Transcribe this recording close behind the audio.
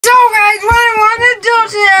do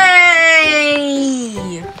today?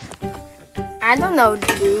 I don't know,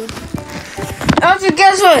 dude. Also,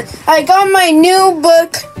 guess what? I got my new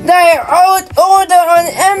book that I ordered on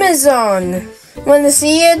Amazon. Wanna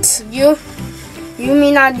see it? You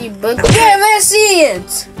mean not the book? Yeah, let's see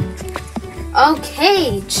it.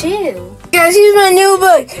 Okay, chill. Guys, here's my new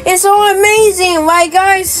book. It's so amazing, right,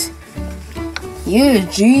 guys? Yeah,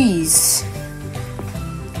 jeez.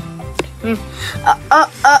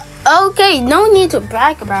 Okay, no need to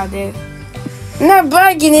brag about it. I'm not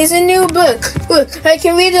bragging, it's a new book. Look, I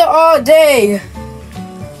can read it all day.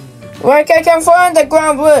 Like I can find the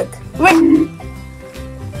ground book. Wait.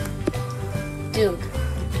 Dude.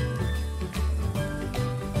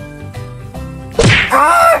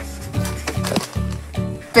 Ah!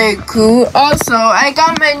 Very cool. Also, I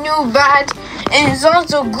got my new bat and it's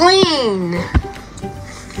also green.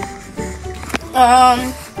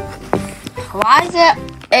 Why is there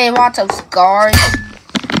a lot of scars?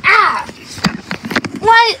 Ah!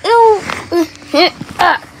 Why?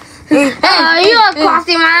 You are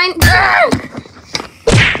crossing mine.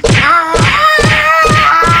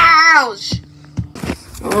 Ouch!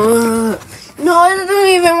 No, I don't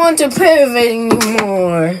even want to play with it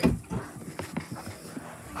anymore.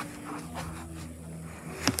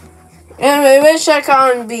 Anyway, let's check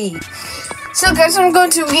on B. So guys, I'm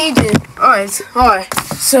going to read it. Alright.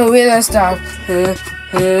 So let's start.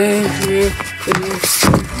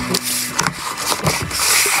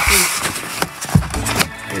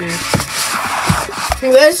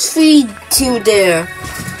 Let's read to there.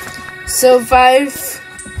 Survive.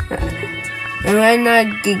 And right now,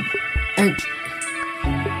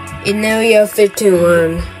 in area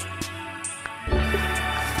 51.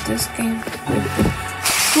 This game.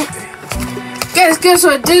 Guess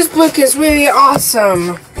what? This book is really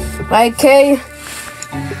awesome. Okay?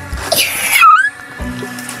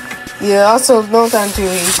 Yeah, also no time to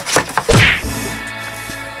read.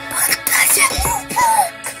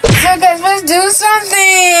 So guys, let's do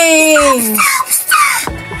something! Stop!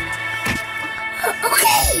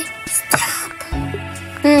 Okay, stop.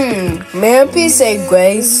 May I please say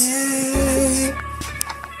grace?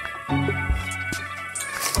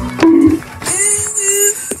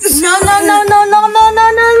 No.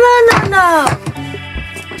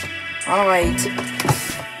 Alright.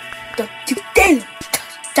 Don't you dare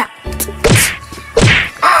stop.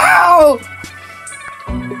 Ow!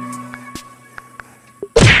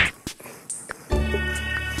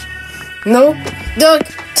 No, look,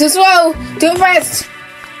 too slow, too fast.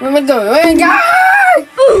 Where am I going?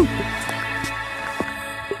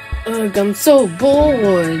 Ugh, I'm so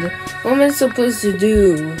bored. What am I supposed to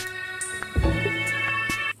do?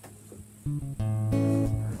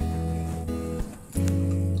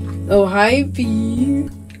 Oh, hi, B.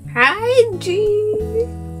 Hi, G.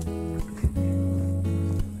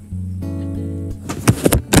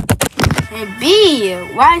 Hey, B,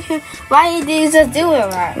 why did you just do it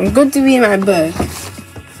right? I'm going to read my book.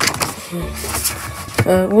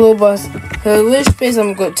 Roblox. Which page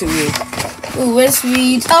I'm going to read? Ooh, let's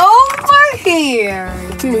read Over here.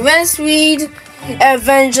 Let's read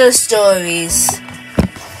Adventure Stories.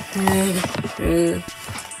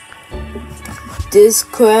 This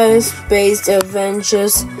quest-based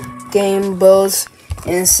adventures game builds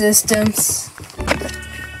and systems.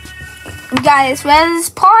 Guys, well, this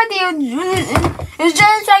party is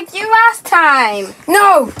just like you last time.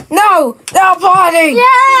 No, party! Yeah!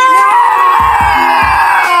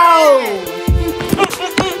 No!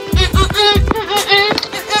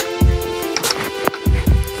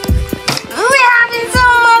 We're having so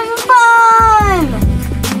much fun!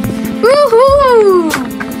 Woohoo!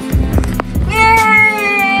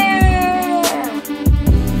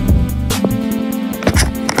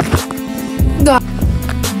 Go.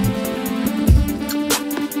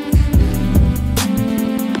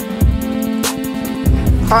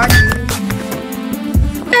 Party.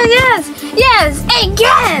 Yes,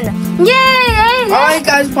 again! Yay! Alright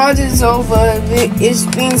guys, party is over. It's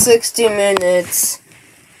been 60 minutes.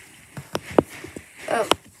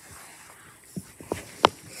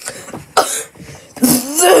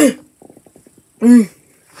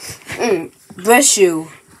 Bless you.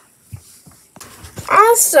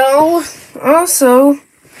 Also,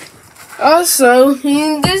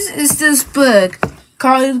 this is this book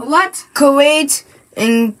called What? Kuwait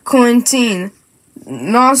in Quarantine.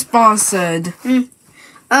 Not sponsored.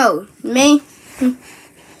 Oh, maybe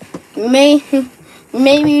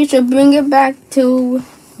you should bring it back to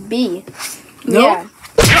B. No. Yeah.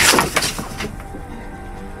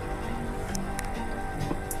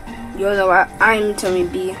 You're the one. I'm telling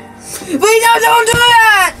B. Wait, no, don't do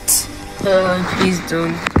that! Please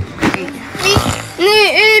don't.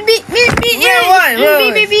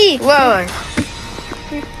 What?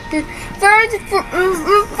 First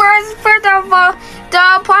of all, the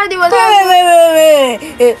party was. Wait.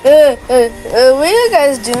 What are you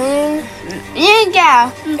guys doing?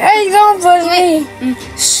 Yeah. Hey, don't push me.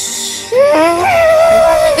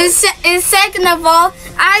 And second of all,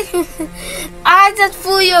 I just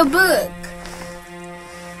threw your book.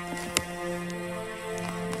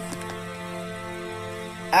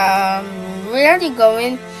 Where are you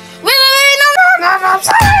going? Wait, no, I'm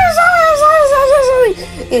sorry.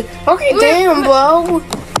 Okay, damn, bro.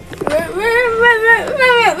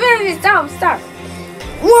 Wait, stop.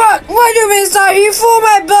 What? What do you mean, stop? You threw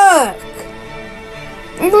my book.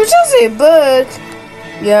 It was just a book.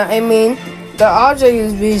 Yeah, I mean, the object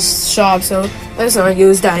is be sharp, so let's not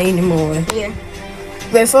use that anymore. Yeah.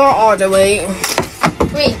 Wait for all the way.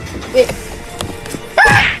 Wait.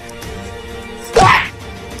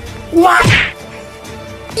 What?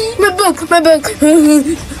 My book.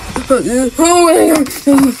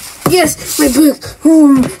 Yes, my book.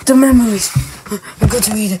 The memories. I'm going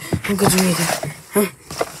to read it.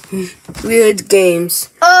 Weird games.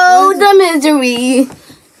 Oh, the misery.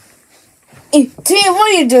 Hey, Tia, what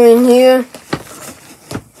are you doing here?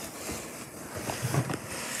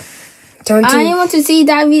 I want to see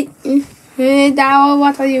that.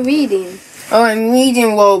 What are you reading? Oh, I'm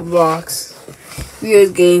reading Roblox.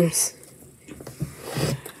 Weird games.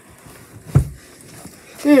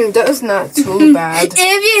 That's not too bad. If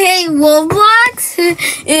you hate Roblox,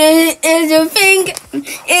 if you think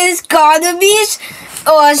it's garbage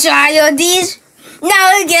or childish,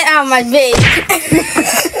 now get out of my face.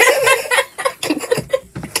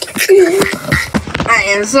 I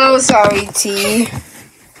am so sorry, T.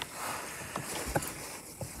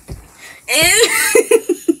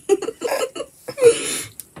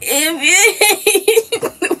 If you hate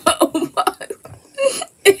Roblox,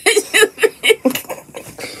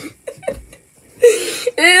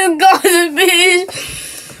 it's garbage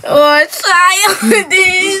or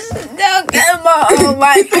childish, now get out of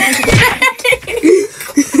my face.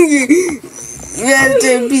 Rest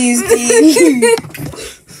in peace, T.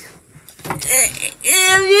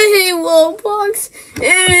 If you hate Roblox,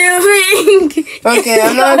 if you think Okay,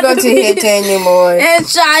 I'm not going to hit anymore.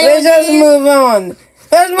 it's Let's just childish, move on.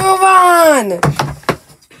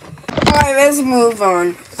 Alright, let's move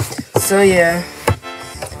on. So, yeah.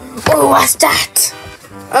 Oh, what's that?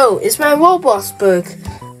 Oh, it's my Roblox book.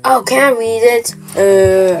 Oh, can I read it?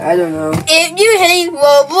 I don't know. if you hate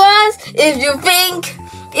Roblox, if you think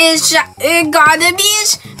it's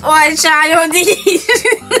garbage or childish,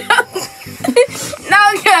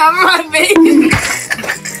 now get out of my face.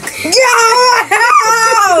 Get out of my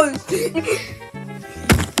house!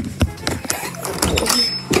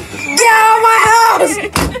 Get out of my house!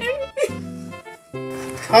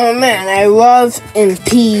 Oh man, I love in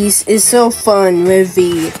peace. It's so fun with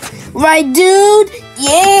V. Right, dude?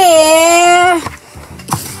 Yeah!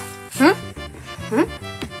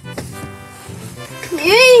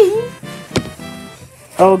 Yay.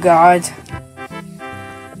 Oh god.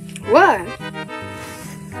 What?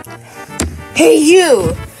 Hey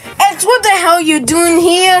you! X, what the hell you doing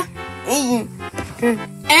here?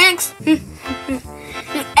 X,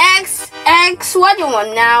 what do you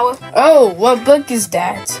want now? Oh, what book is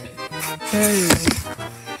that?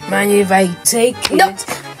 Mind if I take it? No.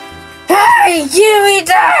 Hey, give me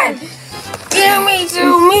that! Give me to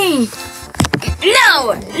me!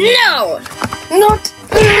 No! Not.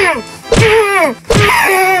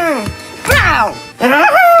 Pow!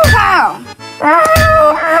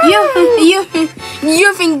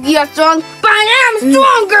 You think you're strong, but I am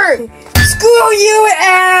stronger! Screw you,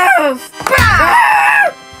 F!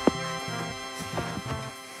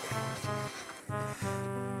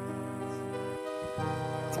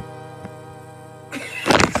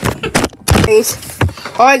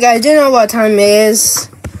 Alright guys, you know what time it is.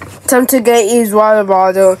 Time to get his water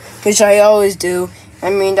bottle, which I always do. I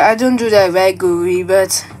mean, I don't do that regularly,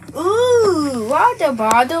 but Ooh, water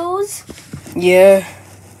bottles? yeah,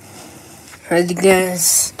 I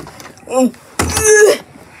guess.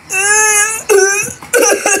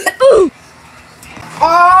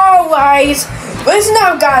 Alright, listen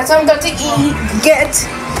up guys, I'm going to get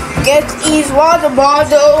his water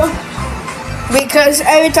bottle, because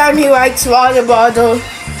every time he likes water bottle,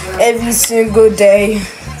 every single day.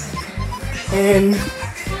 And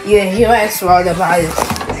yeah, he likes water bottle.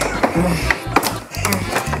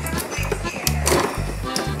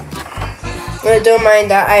 I don't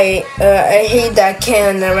mind that. I hate that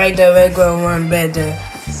can. I like the regular one better.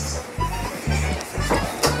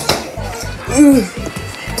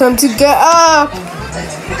 Time to get up.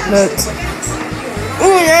 But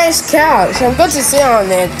Ooh, nice couch. I'm going to sit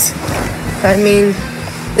on it. I mean,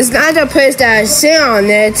 it's not the place that I sit on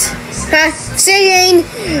it. Sitting!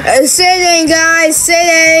 Sitting, guys!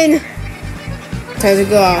 Sitting! Time to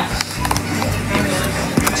go off.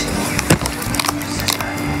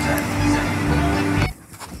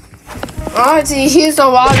 Auntie, here's the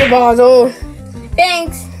water bottle.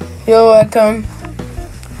 Thanks. You're welcome.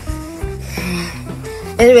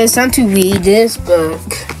 Anyway, it's time to read this book.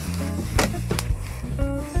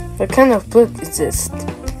 What kind of book is this?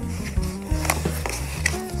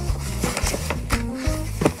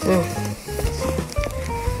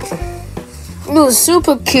 Ooh,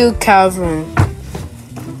 super cute covering.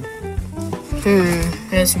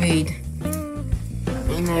 Let's read.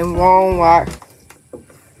 And I won't walk.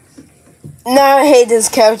 Now I hate this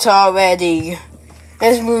character already.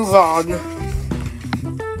 Let's move on.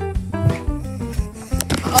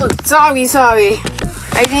 Oh, sorry.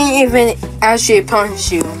 I didn't even actually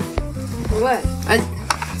punch you. What? I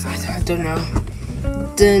don't know.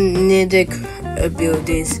 The Nidic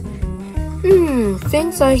abilities.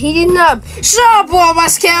 Things are heating up. Shut up,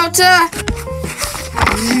 Roblox character!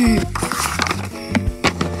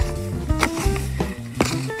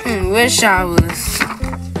 Where's showers?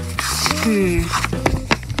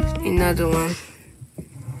 Another one.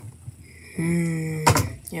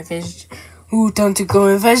 Yeah, fish. Ooh, time to go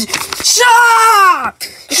and fish. Shut up!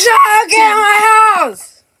 Shut up! Get out of my house!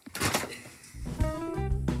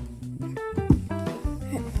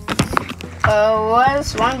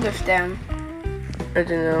 What's wrong with them? I don't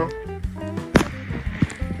know.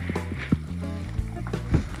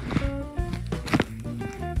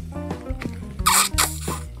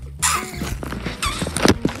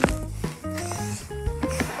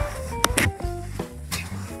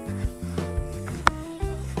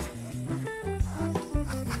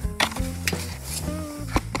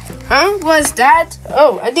 Huh? What's that?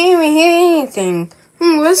 Oh, I didn't even hear anything.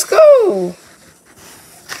 Let's go.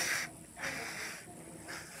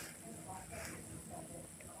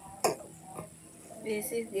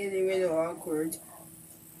 This is getting really awkward.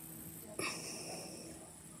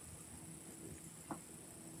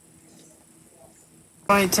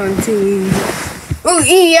 Alright, time to eat. Ooh,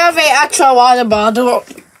 you have an extra water bottle.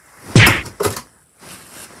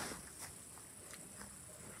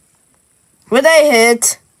 What I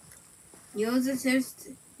hit? Uses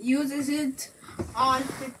it on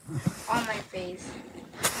my face.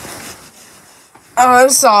 Oh, I'm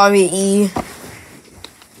sorry, E.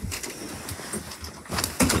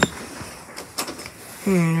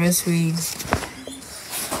 Let's read.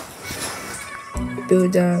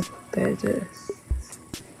 Build up better.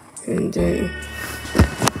 And then...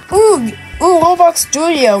 Ooh, Roblox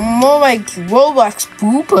Studio. More like Roblox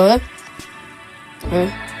Pooper.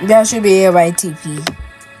 That should be a YTP.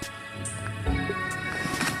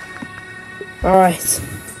 Alright.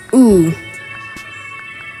 Ooh,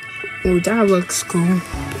 that looks cool.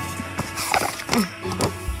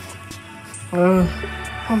 Oh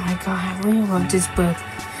my god, I really love this book.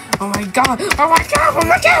 Oh my god!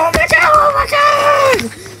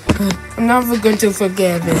 I'm never going to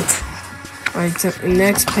forget it. Alright,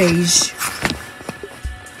 next page.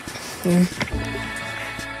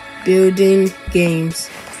 Building games.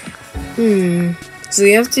 So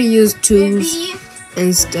you have to use tools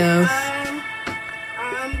and stuff.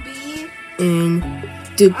 And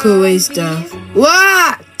decorate stuff.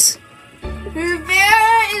 What?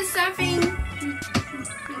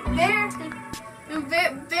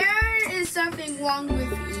 There is something wrong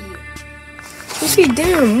with E. Okay,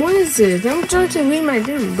 damn, what is it? I'm trying to read my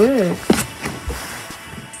damn book.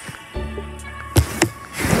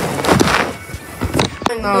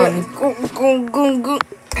 Go.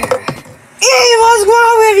 Hey, what's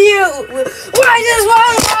wrong with you? Why does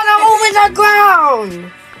one water over the ground?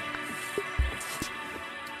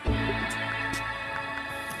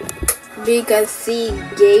 Because he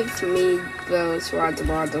gave me those water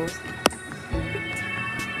bottles.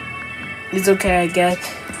 It's okay, I guess.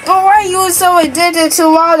 But why are you so addicted to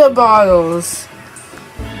water bottles?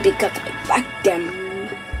 Because I like them.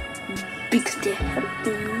 Because they're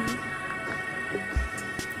happy.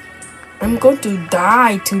 I'm going to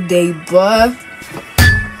die today, bruh.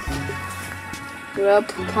 Well,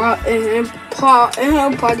 party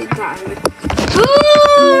time.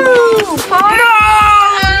 Ooh! Party!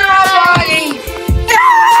 Nobody!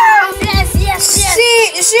 Yes!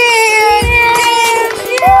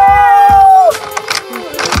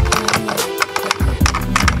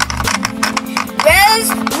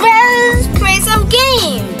 Let's play some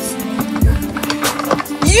games.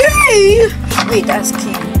 Yay! Wait, that's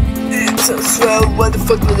key. It's so slow. What the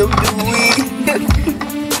fuck was I doing?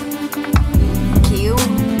 Q.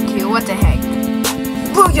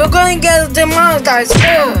 You're gonna get demonetized.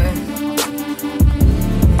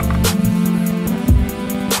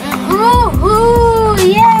 Woohoo!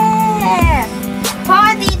 Yeah!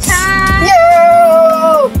 Party time!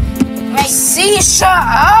 No! See, shut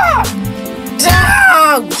up!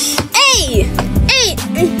 Down! Hey!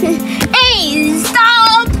 Hey!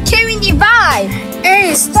 Stop carrying the vibe!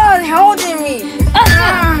 Hey, stop holding me!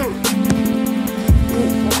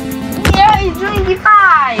 Yeah, he's doing the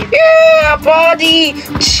vibe! Yeah, buddy!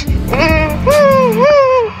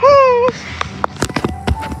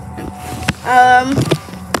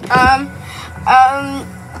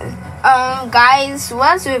 Guys,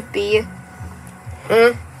 what's with B?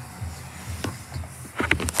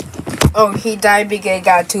 Oh, he died because he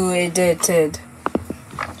got too addicted.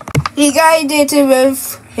 He got addicted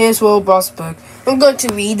with his Roblox book. I'm going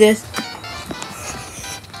to read it.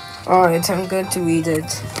 Alright, I'm going to read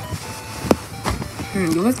it.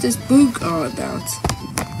 What's this book all about?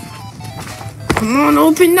 Come on,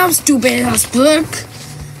 open up, stupid ass book.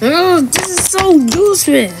 Oh, this is so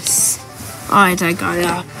useless. Alright, I got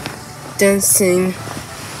it. Dancing.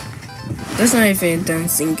 That's not even a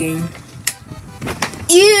dancing game.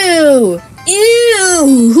 Ew!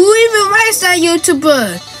 Ew! Who even writes that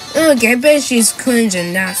YouTuber? Okay, I bet she's cringe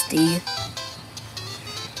and nasty.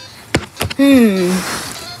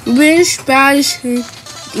 Which badge can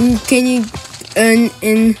you earn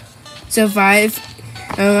and survive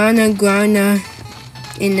around the ground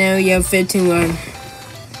in area 51?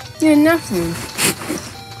 Yeah, nothing.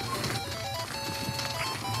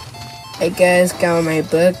 I guess got my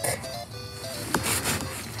book.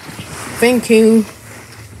 Thank you.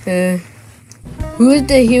 Who is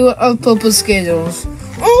the hero of Purple Skittles?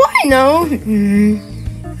 Oh, I know.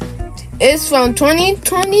 It's from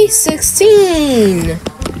 2016.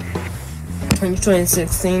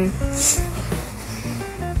 2016.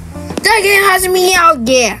 That game hasn't been out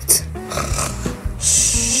yet.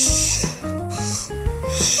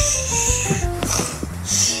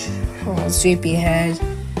 Oh, sleepyhead.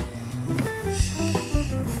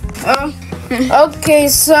 Okay,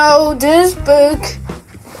 so this book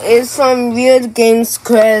is from Weird Games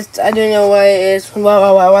Quest. I don't know what it is.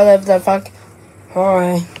 What the fuck?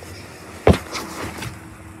 Alright.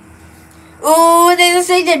 Oh, they just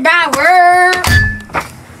say the bad word.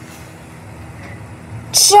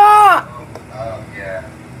 Shut!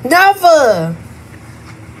 Never!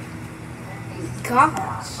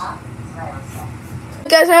 Gosh.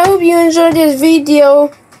 Guys, I hope you enjoyed this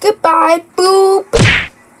video. Goodbye, boop!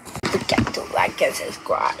 Don't forget to like and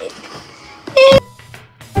subscribe.